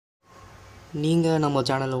நீங்கள் நம்ம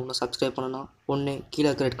சேனலை ஒன்று சப்ஸ்கிரைப் பண்ணணும்னா ஒன்று கீழே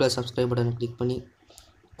இருக்கிற ரெட் கலர் சப்ஸ்கிரைப் பட்டனை கிளிக் பண்ணி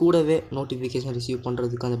கூடவே நோட்டிஃபிகேஷன் ரிசீவ்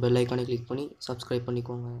பண்ணுறதுக்கு அந்த பெல் ஐக்கானை கிளிக் பண்ணி சப்ஸ்கிரைப்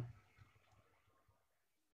பண்ணிக்கோங்க.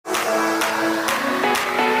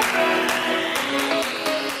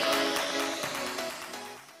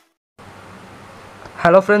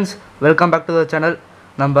 Hello friends, welcome back to the channel.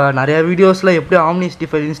 நம்ம நிறையா வீடியோஸில் எப்படி OMNISD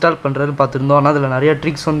ஃபைல் இன்ஸ்டால் பண்ணுறதுன்னு பார்த்துருந்தோம். ஆனால் அதில் நிறைய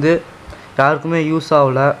ட்ரிக்ஸ் யாருக்குமே யூஸ்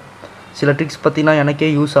ஆகலை. சில ட்ரிக்ஸ் பார்த்திங்கன்னா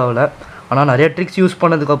எனக்கே யூஸ் ஆகலை. ஆனால் நிறைய ட்ரிக்ஸ் யூஸ்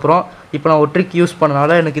பண்ணதுக்கப்புறம் இப்போ நான் ஒரு ட்ரிக் யூஸ்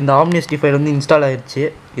பண்ணனால எனக்கு இந்த OMNISD ஃபைல் இன்ஸ்டால் ஆகிடுச்சு.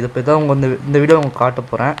 இதை பற்றி தான் இந்த வீடியோ உங்களுக்கு காட்ட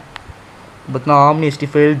போகிறேன். பார்த்தீங்கன்னா OMNISD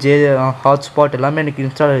ஃபைல் ஹாட்ஸ்பாட் எல்லாமே எனக்கு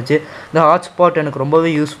இன்ஸ்டால் ஆகிடுச்சு. இந்த ஹாட்ஸ்பாட் எனக்கு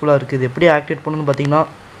ரொம்பவே யூஸ்ஃபுல்லாக இருக்குது. இது எப்படி ஆக்டிவேட் பண்ணணும்னு பார்த்திங்கன்னா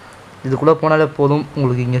இதுக்குள்ளே போனாலே போதும்,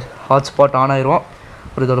 உங்களுக்கு இங்கே ஹாட்ஸ்பாட் ஆன் ஆயிரும்.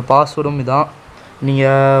 அப்புறம் இதோட பாஸ்வேர்டும் இதான்.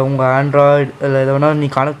 நீங்கள் உங்கள் ஆண்ட்ராய்டு இல்லை எதை வேணால்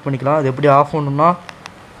நீங்கள் கனெக்ட் பண்ணிக்கலாம். அது எப்படி ஆஃப் பண்ணணும்னா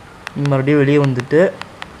நீங்கள் மறுபடியும் வெளியே வந்துட்டு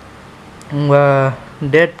உங்கள்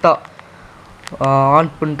டேட்டா ஆன்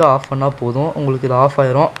பண்ணிட்டு ஆஃப் பண்ணால் போதும், உங்களுக்கு இது ஆஃப்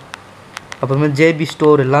ஆயிரும். அப்புறமே ஜேபி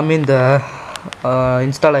ஸ்டோர் எல்லாமே இந்த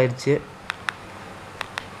இன்ஸ்டால் ஆகிடுச்சு.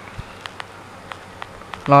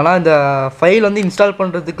 ஆனால் இந்த ஃபைல் இன்ஸ்டால்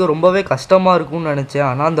பண்ணுறதுக்கு ரொம்பவே கஷ்டமாக இருக்கும்னு நினச்சேன்.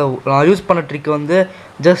 ஆனால் நான் யூஸ் பண்ண ட்ரிக்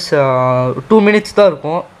ஜஸ்ட் 2 மினிட்ஸ் தான்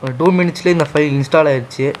இருக்கும். 2 மினிட்ஸ்லேயே இந்த ஃபைல் இன்ஸ்டால்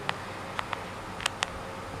ஆகிடுச்சு.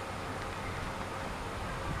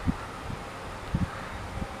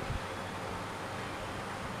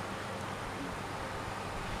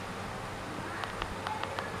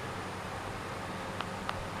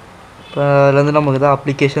 இப்போ அதுலேருந்து நமக்கு தான்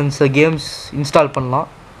அப்ளிகேஷன்ஸ் கேம்ஸ் இன்ஸ்டால் பண்ணலாம்.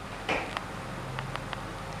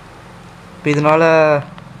 இப்போ இதனால்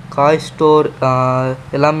காய் ஸ்டோர்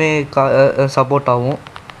எல்லாமே சப்போர்ட் ஆகும்.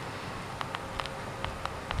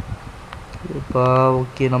 இப்போ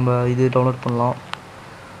ஓகே, நம்ம இது டவுன்லோட் பண்ணலாம்.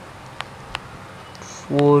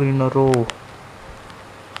 4 in a row.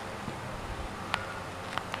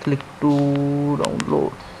 Click to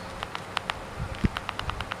download.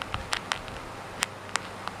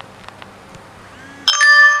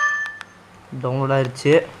 Download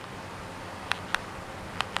ஆயிடுச்சு.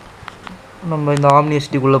 நம்ம இந்த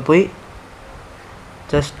OMNISDக்குள்ளே போய்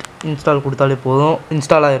ஜஸ்ட் இன்ஸ்டால் கொடுத்தாலே போதும்,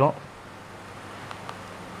 இன்ஸ்டால் ஆயிரும்.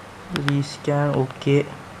 Rescan okay.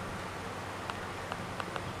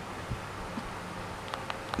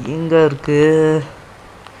 எங்கே இருக்குது?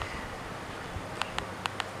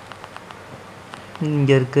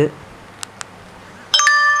 இங்கே இருக்குது.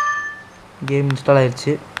 கேம் இன்ஸ்டால்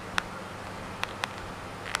ஆயிடுச்சு.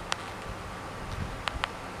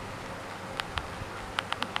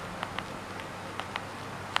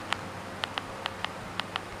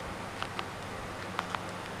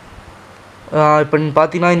 இப்போ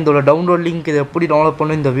பார்த்தீங்கன்னா இதோட டவுன்லோட் லிங்க் இதை எப்படி டவுன்லோட்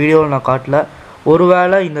பண்ணணும் இந்த வீடியோவில் நான் காட்டல.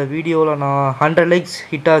 ஒருவேளை இந்த வீடியோவில் நான் 100 லைக்ஸ்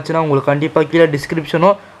ஹிட் ஆச்சுன்னா உங்களுக்கு கண்டிப்பாக கீழே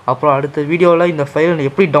டிஸ்கிரிப்ஷனும் அப்புறம் அடுத்த வீடியோவில் இந்த ஃபைல்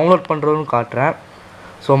எப்படி டவுன்லோட் பண்ணுறதுன்னு காட்டுறேன்.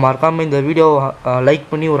 ஸோ மறக்காமல் இந்த வீடியோவை லைக்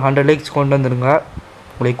பண்ணி ஒரு 100 லைக்ஸ் கொண்டு வந்துடுங்க.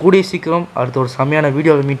 உங்களை கூடிய சீக்கிரம் அடுத்த ஒரு செம்மையான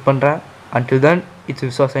வீடியோவில் மீட் பண்ணுறேன். Until then, it's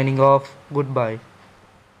Vishwa signing off. Goodbye.